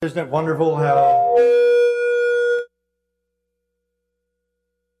Isn't it wonderful how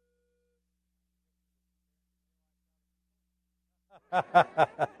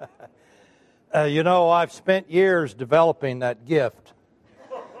I've spent years developing that gift.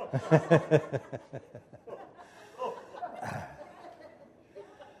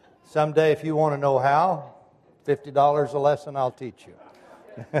 Someday, if you want to know how, $50 a lesson, I'll teach you.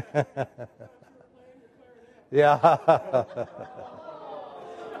 Yeah.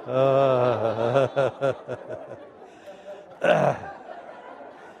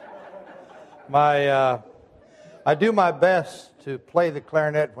 I do my best to play the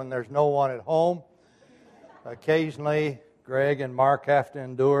clarinet when there's no one at home. Occasionally, Greg and Mark have to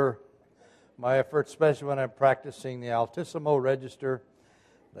endure my efforts, especially when I'm practicing the altissimo register.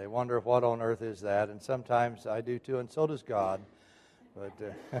 They wonder what on earth is that, and sometimes I do too, and so does God. But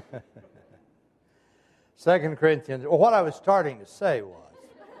 2 Corinthians, what I was starting to say was,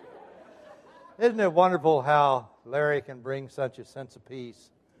 isn't it wonderful how Larry can bring such a sense of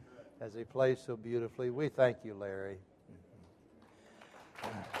peace as he plays so beautifully? We thank you, Larry.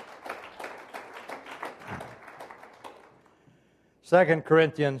 2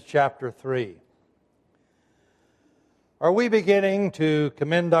 Corinthians chapter 3. Are we beginning to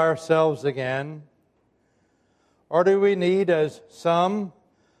commend ourselves again? Or do we need, as some,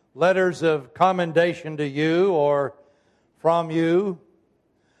 letters of commendation to you or from you?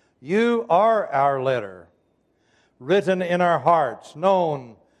 You are our letter, written in our hearts,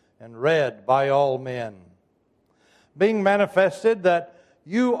 known and read by all men, being manifested that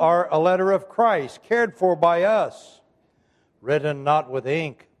you are a letter of Christ, cared for by us, written not with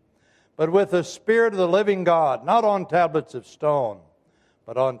ink, but with the Spirit of the living God, not on tablets of stone,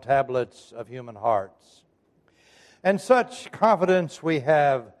 but on tablets of human hearts. And such confidence we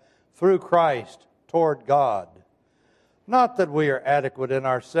have through Christ toward God. Not that we are adequate in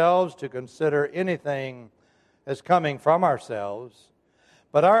ourselves to consider anything as coming from ourselves,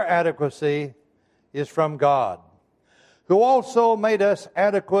 but our adequacy is from God, who also made us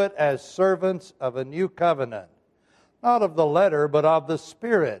adequate as servants of a new covenant, not of the letter, but of the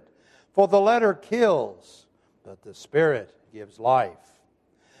Spirit. For the letter kills, but the Spirit gives life.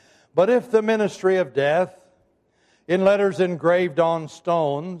 But if the ministry of death, in letters engraved on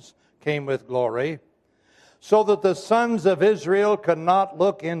stones, came with glory, so that the sons of Israel could not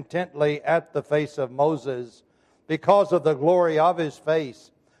look intently at the face of Moses because of the glory of his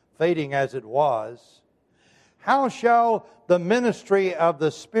face, fading as it was, how shall the ministry of the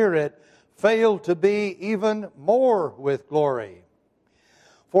Spirit fail to be even more with glory?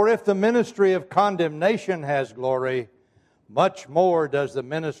 For if the ministry of condemnation has glory, much more does the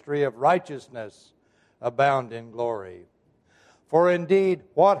ministry of righteousness abound in glory. For indeed,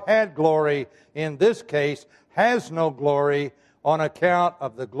 what had glory in this case has no glory on account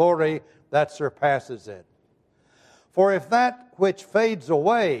of the glory that surpasses it. For if that which fades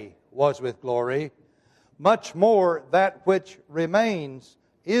away was with glory, much more that which remains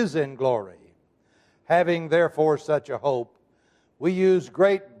is in glory. Having therefore such a hope, we use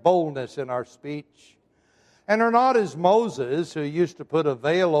great boldness in our speech, and are not as Moses, who used to put a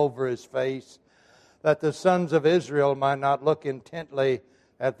veil over his face, that the sons of Israel might not look intently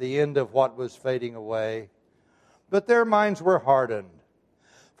at the end of what was fading away. But their minds were hardened.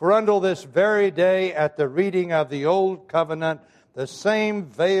 For until this very day, at the reading of the old covenant, the same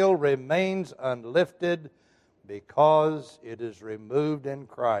veil remains unlifted, because it is removed in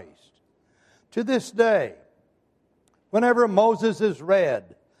Christ. To this day, whenever Moses is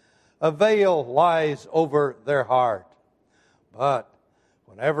read, a veil lies over their heart. But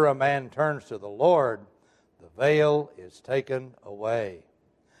whenever a man turns to the Lord, the veil is taken away.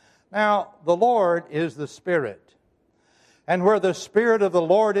 Now, the Lord is the Spirit, and where the Spirit of the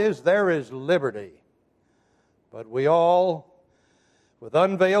Lord is, there is liberty. But we all, with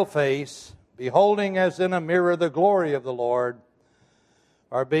unveiled face, beholding as in a mirror the glory of the Lord,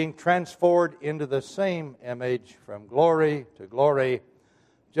 are being transformed into the same image from glory to glory,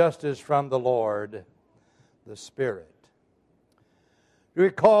 just as from the Lord, the Spirit. You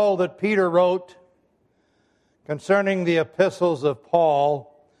recall that Peter wrote concerning the epistles of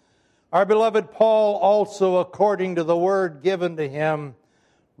Paul, our beloved Paul also, according to the word given to him,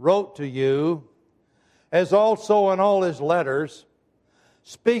 wrote to you, as also in all his letters,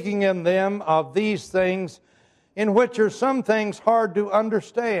 speaking in them of these things, in which are some things hard to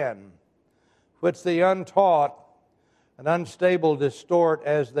understand, which the untaught and unstable distort,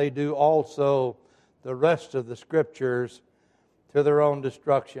 as they do also the rest of the Scriptures, to their own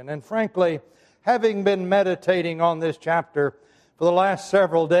destruction. And frankly, having been meditating on this chapter for the last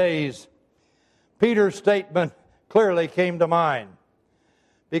several days, Peter's statement clearly came to mind.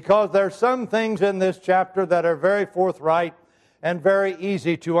 because there are some things in this chapter that are very forthright and very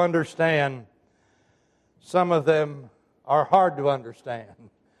easy to understand. Some of them are hard to understand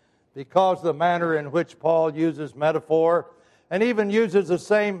because of the manner in which Paul uses metaphor and even uses the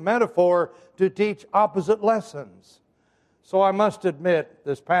same metaphor to teach opposite lessons. So I must admit,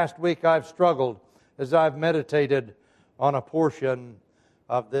 this past week I've struggled as I've meditated on a portion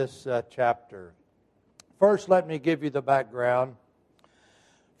of this chapter. First, let me give you the background.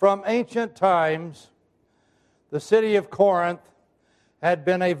 From ancient times, the city of Corinth had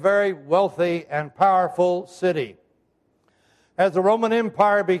been a very wealthy and powerful city. As the Roman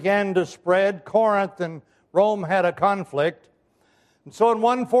Empire began to spread, Corinth and Rome had a conflict. And so in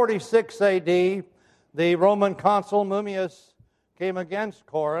 146 A.D., the Roman consul Mummius came against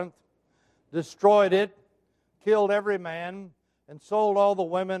Corinth, destroyed it, killed every man, and sold all the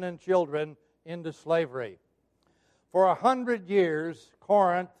women and children into slavery. For 100 years,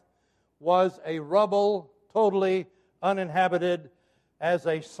 Corinth was a rubble, totally uninhabited, as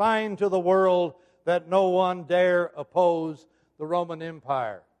a sign to the world that no one dare oppose the Roman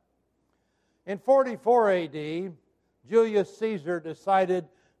Empire. In 44 A.D., Julius Caesar decided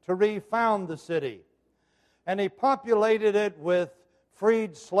to refound the city, and he populated it with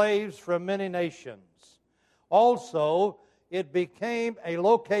freed slaves from many nations. Also, it became a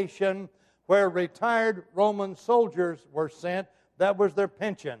location where retired Roman soldiers were sent. That was their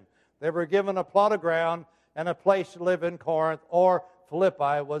pension. They were given a plot of ground and a place to live in Corinth, or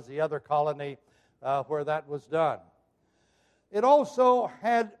Philippi was the other colony where that was done. It also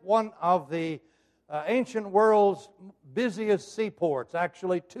had one of the ancient world's busiest seaports,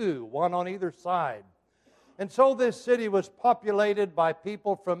 actually two, one on either side. And so this city was populated by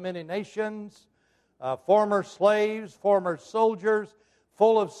people from many nations, former slaves, former soldiers,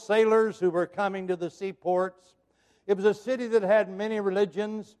 full of sailors who were coming to the seaports. It was a city that had many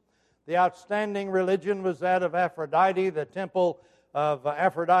religions. The outstanding religion was that of Aphrodite. The temple of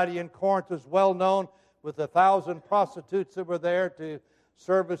Aphrodite in Corinth is well known, with 1,000 prostitutes that were there to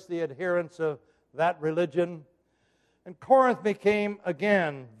service the adherents of that religion. And Corinth became,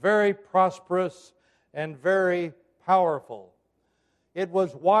 again, very prosperous and very powerful. It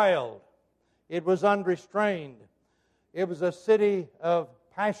was wild. It was unrestrained. It was a city of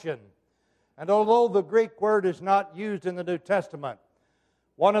passion. And although the Greek word is not used in the New Testament,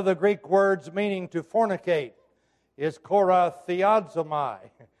 one of the Greek words meaning to fornicate is korathiazomai.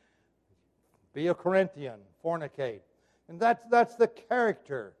 Be a Corinthian, fornicate. And that's the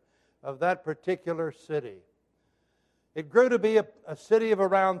character of that particular city. It grew to be a city of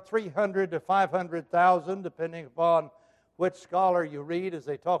around 300 to 500,000, depending upon which scholar you read as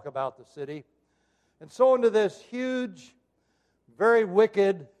they talk about the city. And so into this huge, very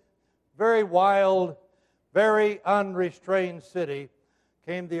wicked, very wild, very unrestrained city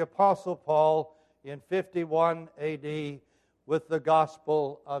came the Apostle Paul in 51 A.D. with the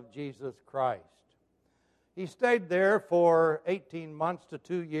gospel of Jesus Christ. He stayed there for 18 months to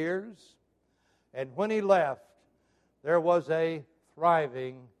 2 years, and when he left, there was a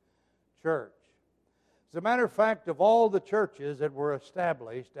thriving church. As a matter of fact, of all the churches that were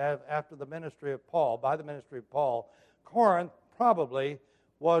established after the ministry of Paul, by the ministry of Paul, Corinth probably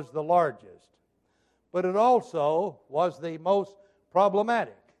was the largest. But it also was the most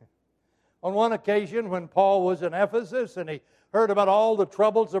problematic. On one occasion, when Paul was in Ephesus and he heard about all the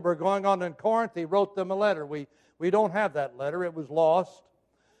troubles that were going on in Corinth, he wrote them a letter. We don't have that letter. It was lost.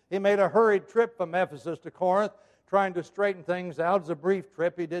 He made a hurried trip from Ephesus to Corinth, trying to straighten things out. It was a brief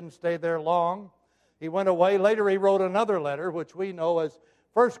trip. He didn't stay there long. He went away. Later he wrote another letter, which we know as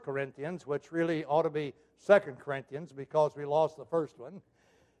 1 Corinthians, which really ought to be 2 Corinthians because we lost the first one.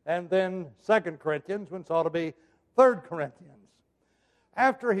 And then 2 Corinthians, which ought to be 3 Corinthians.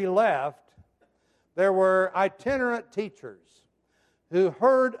 After he left, there were itinerant teachers who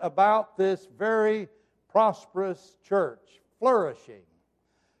heard about this very prosperous church flourishing.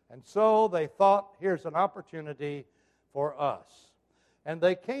 And so they thought, here's an opportunity for us. And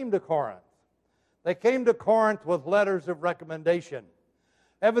they came to Corinth. They came to Corinth with letters of recommendation.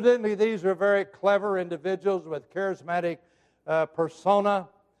 Evidently, these were very clever individuals with charismatic persona.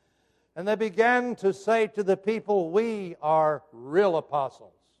 And they began to say to the people, we are real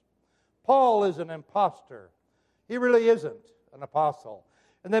apostles. Paul is an imposter. He really isn't an apostle.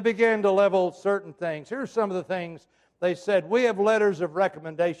 And they began to level certain things. Here's some of the things they said. We have letters of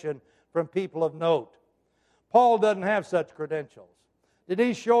recommendation from people of note. Paul doesn't have such credentials. Did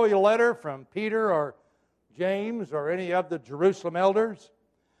he show you a letter from Peter or James or any of the Jerusalem elders?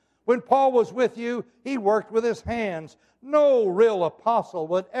 When Paul was with you, he worked with his hands. No real apostle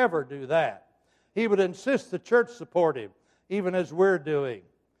would ever do that. He would insist the church support him, even as we're doing.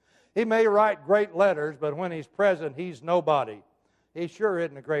 He may write great letters, but when he's present, he's nobody. He sure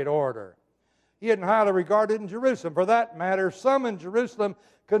isn't a great orator. He isn't highly regarded in Jerusalem. For that matter, some in Jerusalem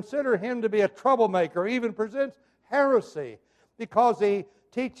consider him to be a troublemaker, even presents heresy, because he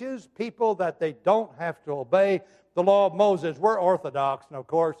teaches people that they don't have to obey the law of Moses. We're Orthodox, and of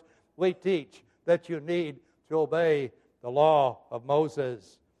course, we teach that you need to obey the law of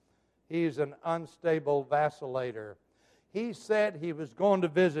Moses. He's an unstable vacillator. He said he was going to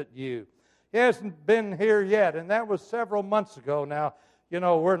visit you. He hasn't been here yet, and that was several months ago. Now,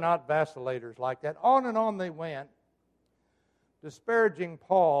 we're not vacillators like that. On and on they went, disparaging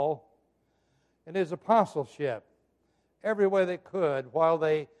Paul and his apostleship every way they could, while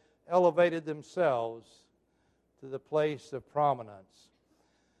they elevated themselves to the place of prominence.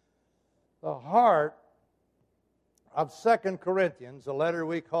 The heart of 2 Corinthians, the letter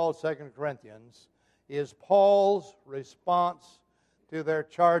we call 2 Corinthians, is Paul's response to their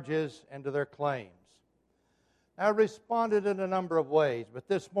charges and to their claims. I responded in a number of ways, but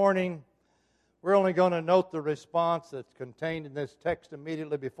this morning we're only going to note the response that's contained in this text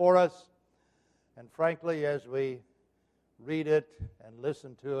immediately before us. And frankly, as we read it and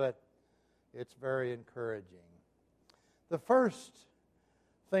listen to it, it's very encouraging. The first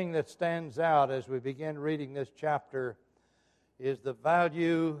thing that stands out as we begin reading this chapter is the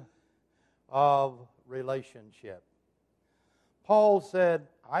value of relationship. Paul said,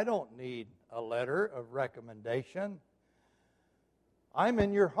 I don't need a letter of recommendation. I'm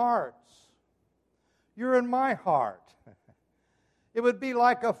in your hearts. You're in my heart. It would be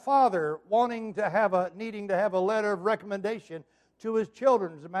like a father needing to have a letter of recommendation to his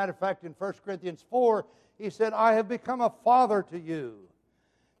children. As a matter of fact, in 1 Corinthians 4, he said, I have become a father to you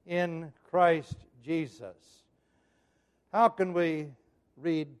in Christ Jesus. How can we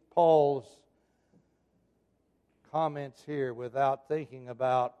read Paul's comments here without thinking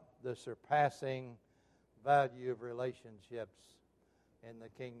about the surpassing value of relationships in the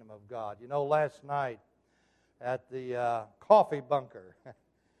kingdom of God? Last night at the coffee bunker,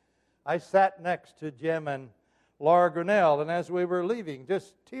 I sat next to Jim and Laura Grinnell, and as we were leaving,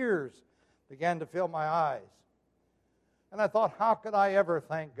 just tears began to fill my eyes. And I thought, how could I ever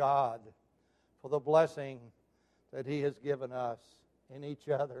thank God for the blessing that He has given us in each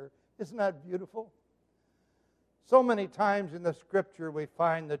other? Isn't that beautiful? So many times in the Scripture we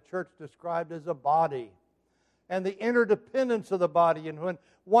find the church described as a body, and the interdependence of the body, and when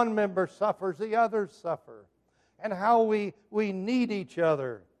one member suffers, the others suffer, and how we need each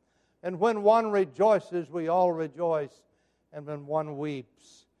other. And when one rejoices, we all rejoice, and when one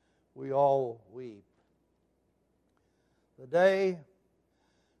weeps, we all weep. The day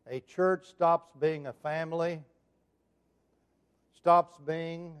a church stops being a family, stops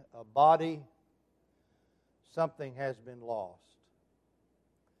being a body, something has been lost.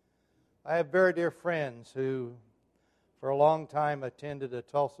 I have very dear friends who, for a long time, attended a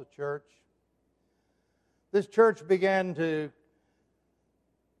Tulsa church. This church began to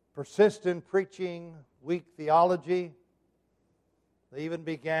persist in preaching weak theology. They even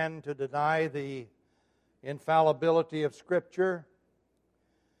began to deny the infallibility of Scripture.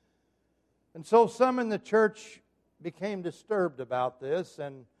 And so some in the church became disturbed about this,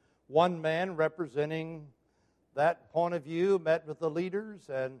 and one man representing that point of view met with the leaders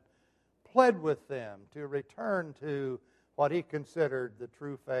and pled with them to return to what he considered the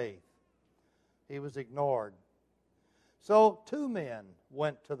true faith. He was ignored. So 2 men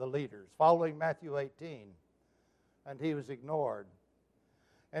went to the leaders, following Matthew 18, and he was ignored.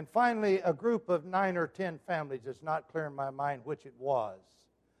 And finally, a group of 9 or 10 families, it's not clear in my mind which it was,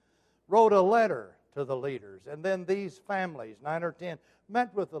 wrote a letter to the leaders. And then these families, 9 or 10,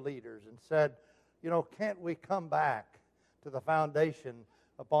 met with the leaders and said, can't we come back to the foundation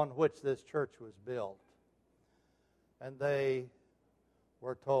upon which this church was built? And they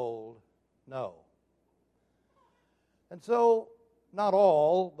were told no. And so, not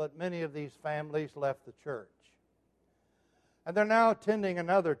all, but many of these families left the church. And they're now attending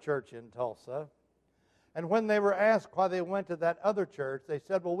another church in Tulsa. And when they were asked why they went to that other church, they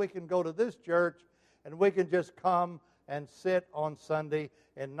said, well, we can go to this church and we can just come and sit on Sunday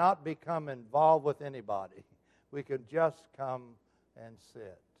and not become involved with anybody. We could just come and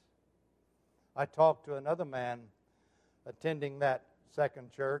sit. I talked to another man attending that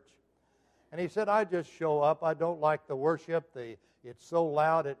second church, and he said, I just show up. I don't like the worship. It's so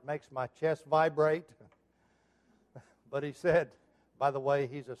loud it makes my chest vibrate. But he said, by the way,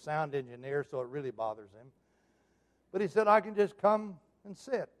 he's a sound engineer, so it really bothers him. But he said, I can just come and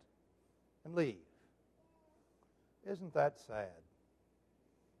sit and leave. Isn't that sad?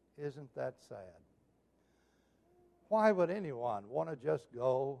 Isn't that sad? Why would anyone want to just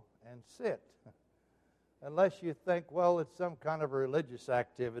go and sit. Unless you think, well, it's some kind of a religious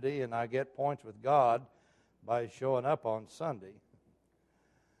activity and I get points with God by showing up on Sunday.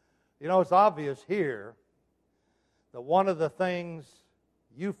 You know, it's obvious here that one of the things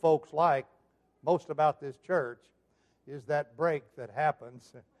you folks like most about this church is that break that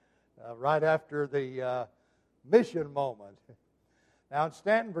happens right after the mission moment. Now, in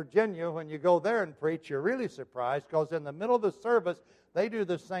Stanton, Virginia, when you go there and preach, you're really surprised because in the middle of the service, they do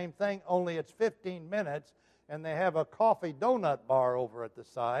the same thing, only it's 15 minutes, and they have a coffee donut bar over at the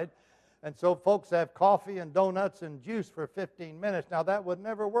side. And so folks have coffee and donuts and juice for 15 minutes. Now, that would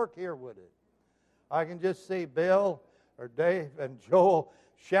never work here, would it? I can just see Bill or Dave and Joel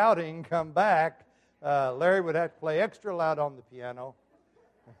shouting, come back. Larry would have to play extra loud on the piano.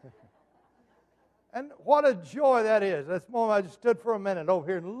 And what a joy that is. This moment I just stood for a minute over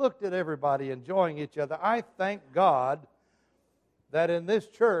here and looked at everybody enjoying each other. I thank God that in this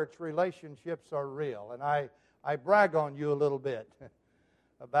church relationships are real. And I brag on you a little bit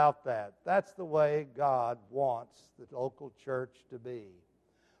about that. That's the way God wants the local church to be.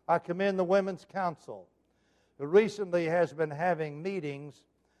 I commend the Women's Council, who recently has been having meetings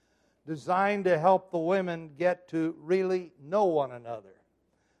designed to help the women get to really know one another,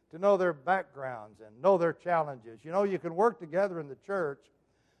 to know their backgrounds and know their challenges. You know, you can work together in the church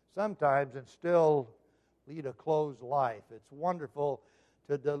sometimes and still lead a closed life. It's wonderful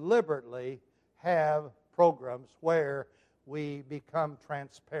to deliberately have programs where we become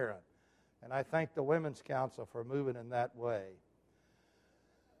transparent. And I thank the Women's Council for moving in that way.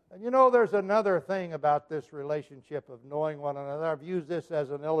 And you know, there's another thing about this relationship of knowing one another. I've used this as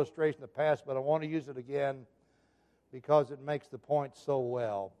an illustration in the past, but I want to use it again because it makes the point so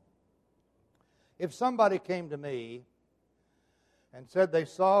well. If somebody came to me and said they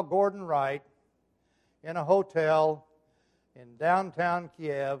saw Gordon Wright in a hotel in downtown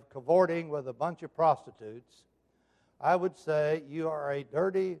Kiev cavorting with a bunch of prostitutes, I would say, you are a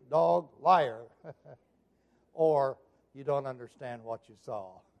dirty dog liar, or you don't understand what you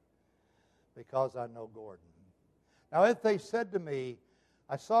saw, because I know Gordon. Now, if they said to me,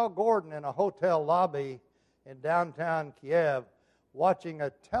 I saw Gordon in a hotel lobby in downtown Kiev watching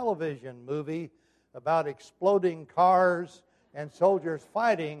a television movie about exploding cars and soldiers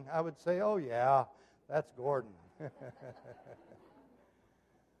fighting, I would say, oh yeah, that's Gordon.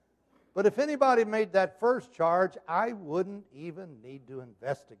 But if anybody made that first charge, I wouldn't even need to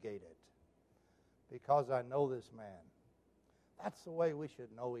investigate it because I know this man. That's the way we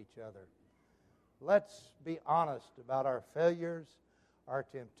should know each other. Let's be honest about our failures, our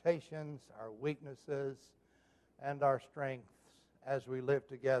temptations, our weaknesses, and our strengths as we live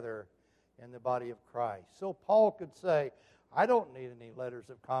together in the body of Christ. So Paul could say, I don't need any letters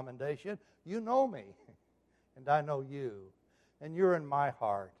of commendation. You know me, and I know you, and you're in my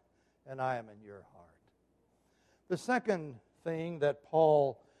heart, and I am in your heart. The second thing that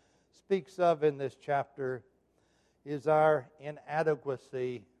Paul speaks of in this chapter is our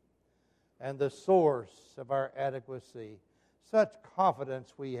inadequacy and the source of our adequacy. Such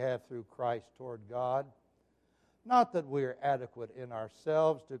confidence we have through Christ toward God. Not that we are adequate in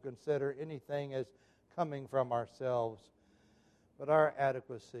ourselves to consider anything as coming from ourselves, but our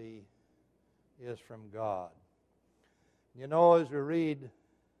adequacy is from God. You know, as we read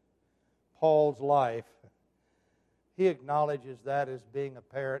Paul's life, he acknowledges that as being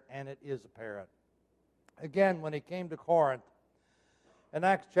apparent, and it is apparent. Again, when he came to Corinth, in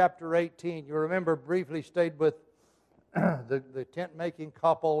Acts chapter 18, you remember briefly stayed with the tent-making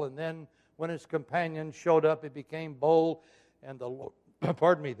couple, and then when his companions showed up, he became bold, and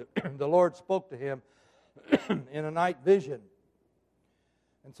the Lord spoke to him in a night vision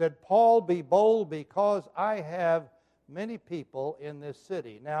and said, Paul, be bold because I have many people in this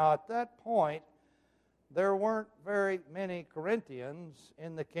city. Now, at that point, there weren't very many Corinthians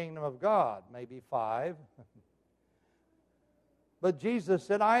in the kingdom of God, maybe 5. But Jesus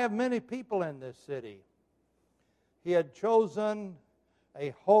said, I have many people in this city. He had chosen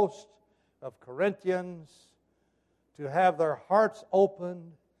a host of Corinthians to have their hearts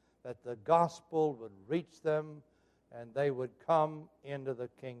opened, that the gospel would reach them and they would come into the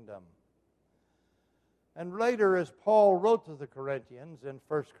kingdom. And later, as Paul wrote to the Corinthians in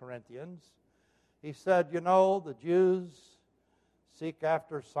 1 Corinthians, he said, you know, the Jews seek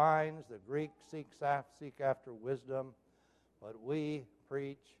after signs, the Greeks seek after wisdom, but we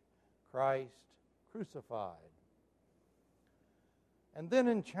preach Christ crucified. And then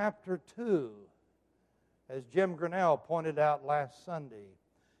in chapter 2, as Jim Grinnell pointed out last Sunday,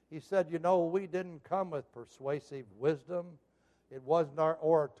 he said, you know, we didn't come with persuasive wisdom. It wasn't our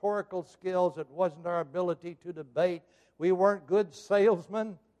oratorical skills. It wasn't our ability to debate. We weren't good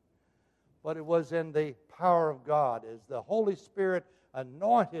salesmen. but it was in the power of God as the Holy Spirit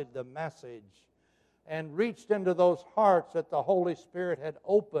anointed the message and reached into those hearts that the Holy Spirit had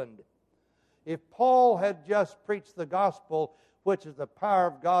opened. If Paul had just preached the gospel, which is the power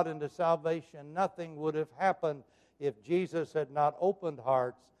of God into salvation, nothing would have happened if Jesus had not opened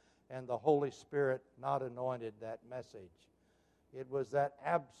hearts and the Holy Spirit not anointed that message. It was that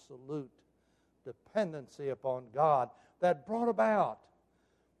absolute dependency upon God that brought about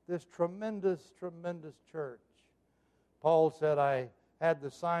this tremendous, tremendous church. Paul said, I had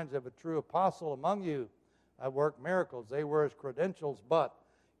the signs of a true apostle among you. I worked miracles. They were his credentials, but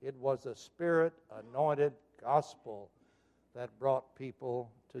it was a Spirit-anointed gospel that brought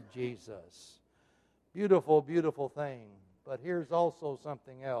people to Jesus. Beautiful, beautiful thing. But here's also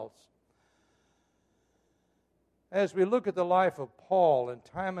something else. As we look at the life of Paul, and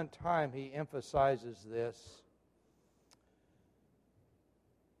time he emphasizes this.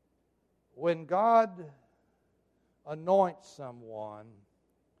 When God anoints someone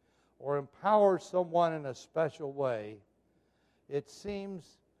or empowers someone in a special way, it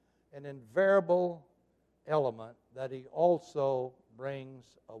seems an invariable element that he also brings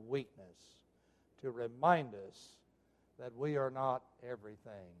a weakness to remind us that we are not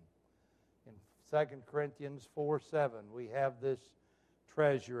everything. In 2 Corinthians 4:7, we have this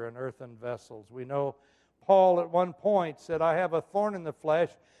treasure in earthen vessels. We know Paul at one point said, I have a thorn in the flesh,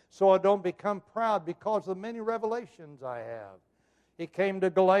 so I don't become proud because of the many revelations I have. He came to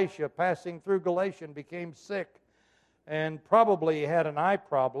Galatia, passing through Galatia, and became sick. And probably he had an eye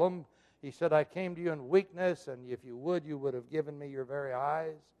problem. He said, I came to you in weakness, and if you would have given me your very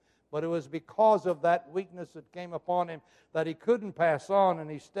eyes. But it was because of that weakness that came upon him that he couldn't pass on,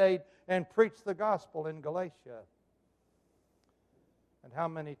 and he stayed and preached the gospel in Galatia. And how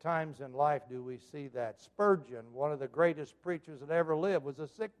many times in life do we see that? Spurgeon, one of the greatest preachers that ever lived, was a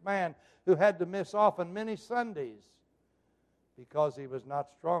sick man who had to miss often many Sundays because he was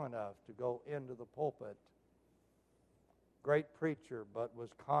not strong enough to go into the pulpit. Great preacher, but was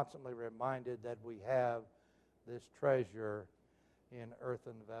constantly reminded that we have this treasure in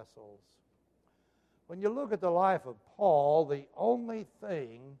earthen vessels. When you look at the life of Paul, the only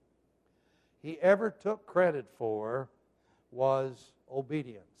thing he ever took credit for was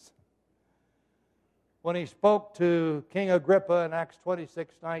obedience. When he spoke to King Agrippa in Acts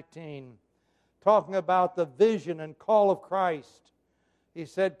 26:19, talking about the vision and call of Christ, he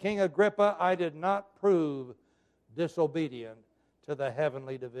said, King Agrippa, I did not prove disobedient to the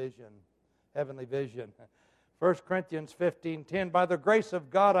heavenly vision. 1 Corinthians 15:10, by the grace of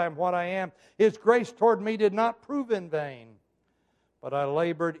God I am what I am. His grace toward me did not prove in vain, but I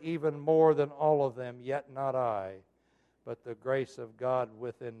labored even more than all of them, yet not I, but the grace of God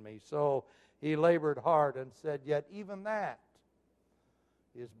within me. So he labored hard and said, yet even that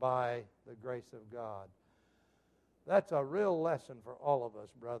is by the grace of God. That's a real lesson for all of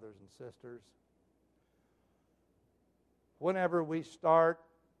us, brothers and sisters. Whenever we start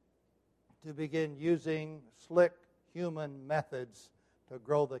to begin using slick human methods to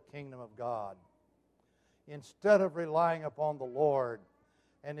grow the kingdom of God, instead of relying upon the Lord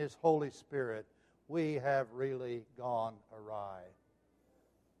and His Holy Spirit, we have really gone awry.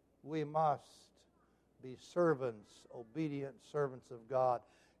 We must be servants, obedient servants of God,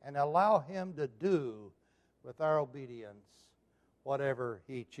 and allow Him to do with our obedience whatever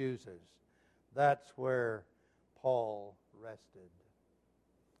He chooses. That's where Paul rested.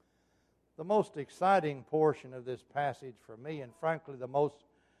 The most exciting portion of this passage for me, and frankly the most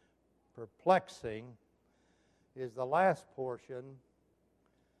perplexing, is the last portion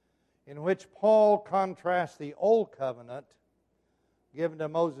in which Paul contrasts the old covenant given to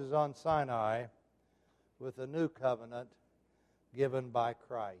Moses on Sinai with the new covenant given by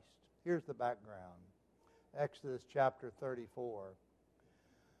Christ. Here's the background. Exodus chapter 34.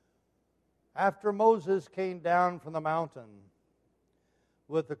 After Moses came down from the mountain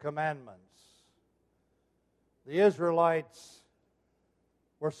with the commandments, the Israelites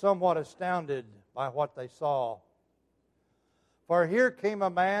were somewhat astounded by what they saw. For here came a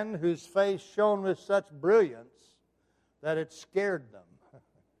man whose face shone with such brilliance that it scared them.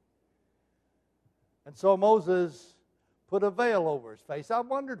 And so Moses put a veil over his face. I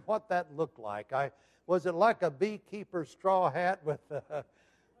wondered what that looked like. Was it like a beekeeper's straw hat with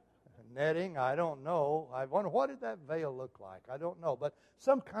netting? I don't know. I wonder, what did that veil look like? I don't know. But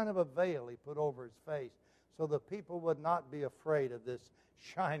some kind of a veil he put over his face so the people would not be afraid of this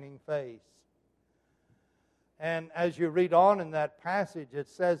shining face. And as you read on in that passage, it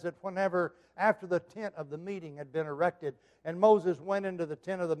says that whenever, after the tent of the meeting had been erected, and Moses went into the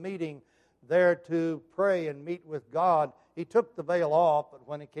tent of the meeting there to pray and meet with God, He took the veil off, but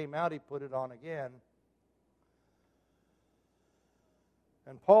when he came out, he put it on again.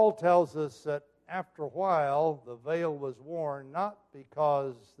 And Paul tells us that after a while, the veil was worn, not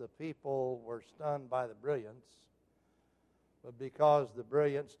because the people were stunned by the brilliance, but because the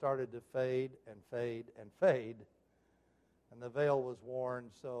brilliance started to fade and fade and fade, and the veil was worn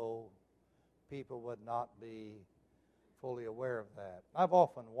so people would not be fully aware of that. I've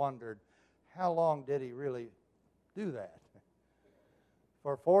often wondered, how long did he really do that?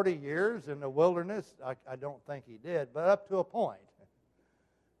 For 40 years in the wilderness, I don't think he did, but up to a point,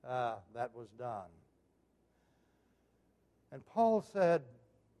 that was done. And Paul said,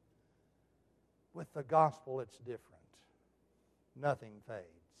 with the gospel it's different. Nothing fades.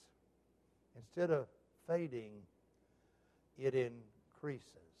 Instead of fading, it increases.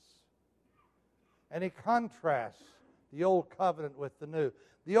 And he contrasts the old covenant with the new.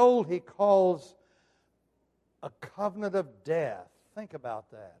 The old he calls a covenant of death. Think about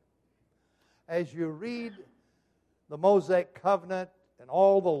that. As you read the Mosaic covenant and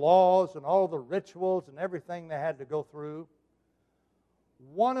all the laws and all the rituals and everything they had to go through,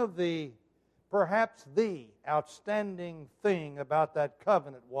 one of the, perhaps the outstanding thing about that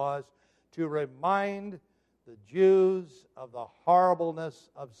covenant was to remind the Jews of the horribleness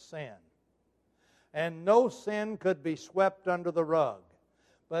of sin. And no sin could be swept under the rug,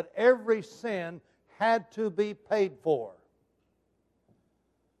 but every sin had to be paid for.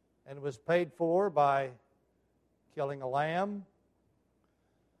 And it was paid for by killing a lamb.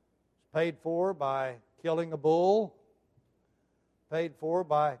 It was paid for by killing a bull. Paid for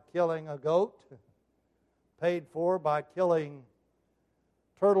by killing a goat. Paid for by killing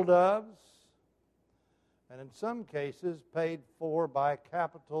turtle doves. And in some cases, paid for by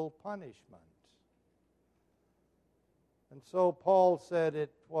capital punishment. And so Paul said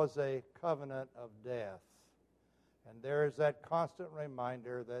it was a covenant of death. And there is that constant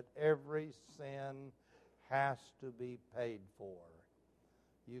reminder that every sin has to be paid for.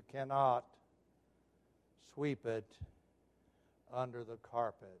 You cannot sweep it under the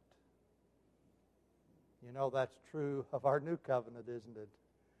carpet. You know, that's true of our new covenant, isn't it?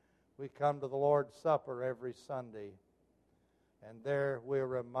 We come to the Lord's Supper every Sunday, and there we're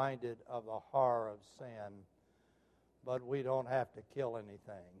reminded of the horror of sin. But we don't have to kill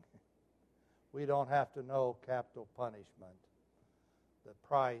anything. We don't have to know capital punishment. The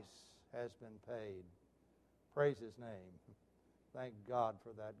price has been paid. Praise His name. Thank God for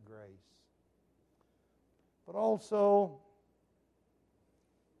that grace. But also,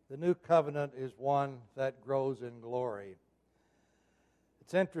 the new covenant is one that grows in glory.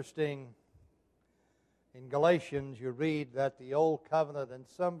 It's interesting, in Galatians you read that the old covenant, and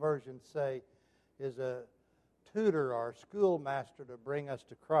some versions say, is a tutor or schoolmaster to bring us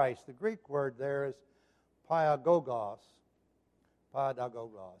to Christ. The Greek word there is paidagogos.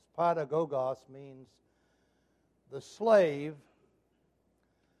 Paidagogos. Paidagogos means the slave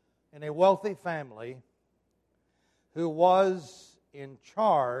in a wealthy family who was in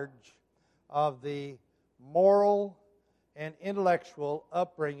charge of the moral and intellectual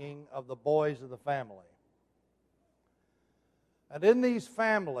upbringing of the boys of the family. And in these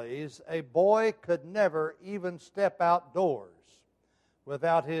families, a boy could never even step outdoors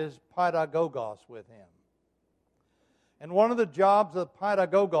without his paidagogos with him. And one of the jobs of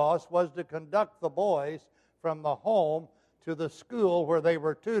paidagogos was to conduct the boys from the home to the school where they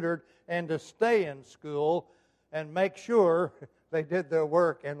were tutored and to stay in school and make sure they did their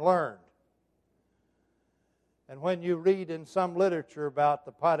work and learned. And when you read in some literature about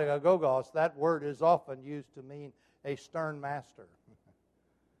the paidagogos, that word is often used to mean a stern master.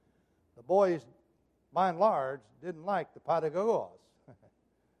 The boys, by and large, didn't like the paidagogos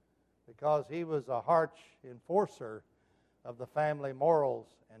because he was a harsh enforcer of the family morals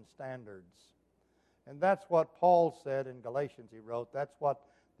and standards. And that's what Paul said in Galatians, he wrote. That's what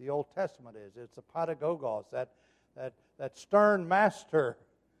the Old Testament is. It's a paidagogos, that stern master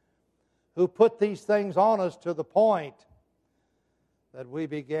who put these things on us to the point that we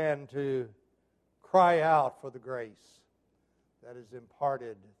began to cry out for the grace that is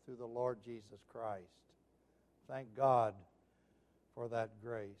imparted through the Lord Jesus Christ. Thank God for that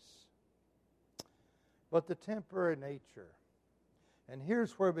grace. But the temporary nature, and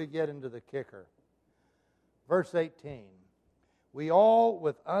here's where we get into the kicker. Verse 18, we all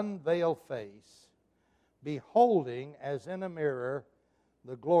with unveiled face, beholding as in a mirror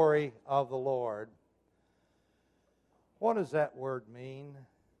the glory of the Lord. What does that word mean?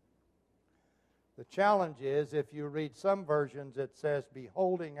 The challenge is, if you read some versions, it says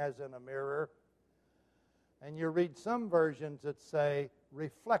beholding as in a mirror, and you read some versions that say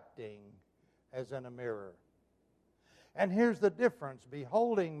reflecting as in a mirror. And here's the difference.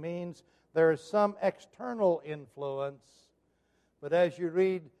 Beholding means there is some external influence, but as you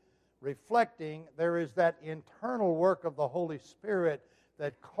read reflecting, there is that internal work of the Holy Spirit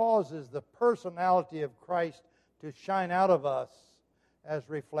that causes the personality of Christ to shine out of us as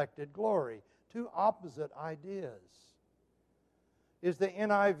reflected glory. Two opposite ideas. Is the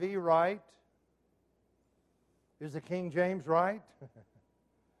NIV right? Is the King James right?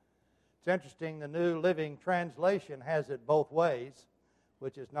 It's interesting, the New Living Translation has it both ways,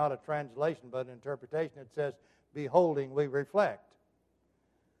 which is not a translation but an interpretation. It says, beholding we reflect.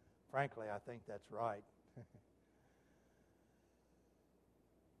 Frankly, I think that's right.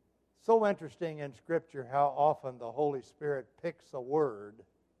 So interesting in Scripture how often the Holy Spirit picks a word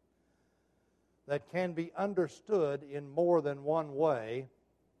that can be understood in more than one way,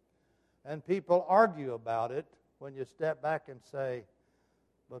 and people argue about it when you step back and say,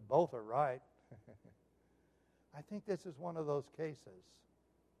 but both are right. I think this is one of those cases.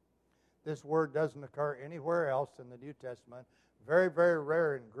 This word doesn't occur anywhere else in the New Testament. Very, very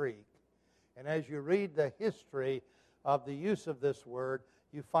rare in Greek. And as you read the history of the use of this word,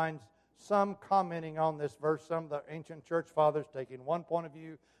 you find some commenting on this verse, some of the ancient church fathers taking one point of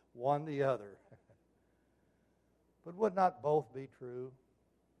view, one the other. But would not both be true?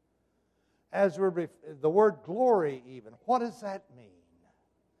 As the word glory even, what does that mean?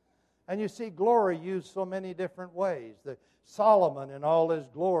 And you see glory used so many different ways. Solomon in all his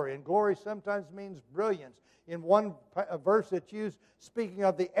glory. And glory sometimes means brilliance. In one verse it's used speaking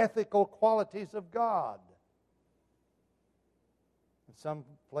of the ethical qualities of God. In some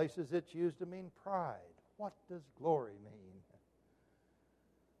places it's used to mean pride. What does glory mean?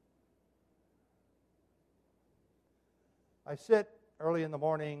 I sit early in the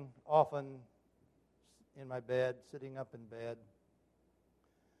morning, often in my bed, sitting up in bed,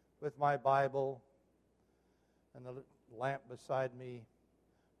 with my Bible and the lamp beside me,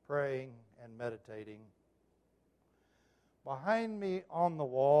 praying and meditating. Behind me on the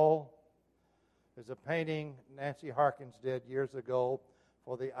wall is a painting Nancy Harkins did years ago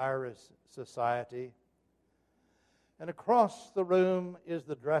for the Iris Society. And across the room is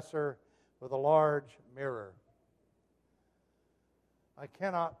the dresser with a large mirror. I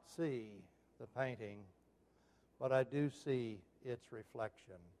cannot see the painting, but I do see its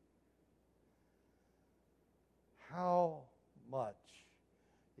reflection. How much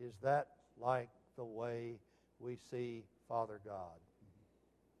is that like the way we see Father God?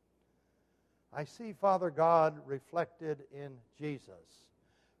 I see Father God reflected in Jesus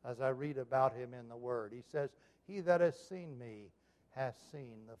as I read about him in the Word. He says, "He that has seen me hath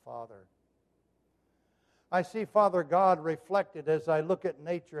seen the Father." I see Father God reflected as I look at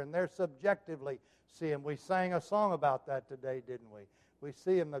nature, and there subjectively see him. We sang a song about that today, didn't we? We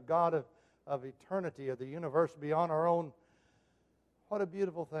see him, the God of eternity, of the universe beyond our own. What a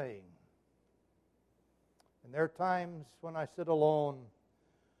beautiful thing. And there are times when I sit alone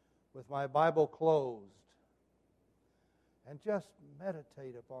with my Bible closed and just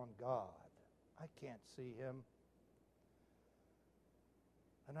meditate upon God. I can't see him.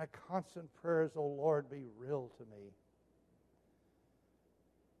 And my constant prayers, "Oh Lord, be real to me."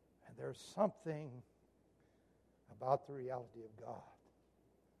 And there's something about the reality of God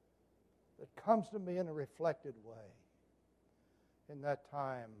that comes to me in a reflected way in that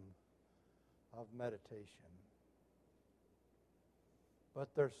time of meditation.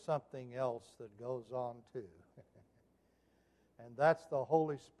 But there's something else that goes on too. And that's the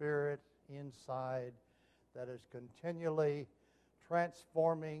Holy Spirit inside that is continually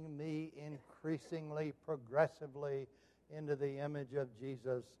transforming me increasingly, progressively into the image of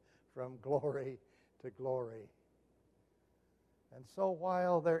Jesus from glory to glory. And so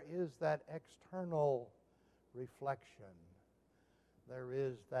while there is that external reflection, there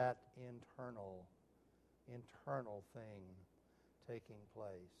is that internal thing taking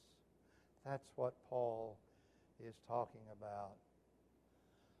place. That's what Paul is talking about.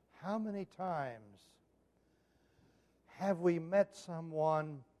 How many times have we met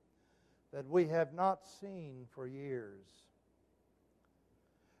someone that we have not seen for years?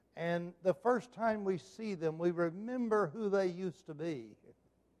 And the first time we see them, we remember who they used to be.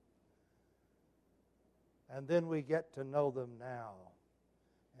 And then we get to know them now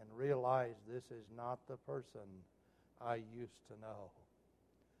and realize this is not the person I used to know.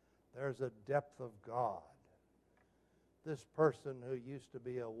 There's a depth of God. This person who used to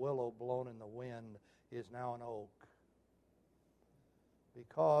be a willow blown in the wind is now an oak.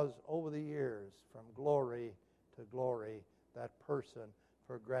 Because over the years, from glory to glory, that person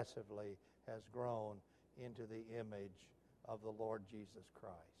progressively has grown into the image of the Lord Jesus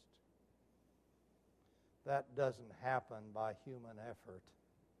Christ. that doesn't happen by human effort,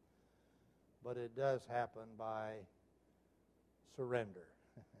 but it does happen by surrender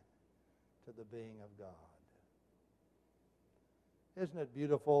to the being of God. Isn't it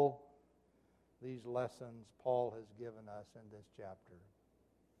beautiful, these lessons Paul has given us in this chapter?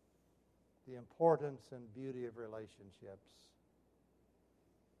 The importance and beauty of relationships.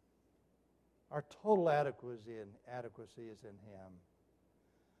 Our total adequacy is in Him.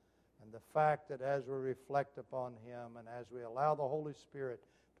 And the fact that as we reflect upon Him and as we allow the Holy Spirit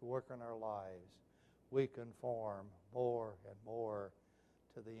to work in our lives, we conform more and more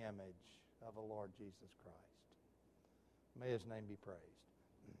to the image of the Lord Jesus Christ. May His name be praised.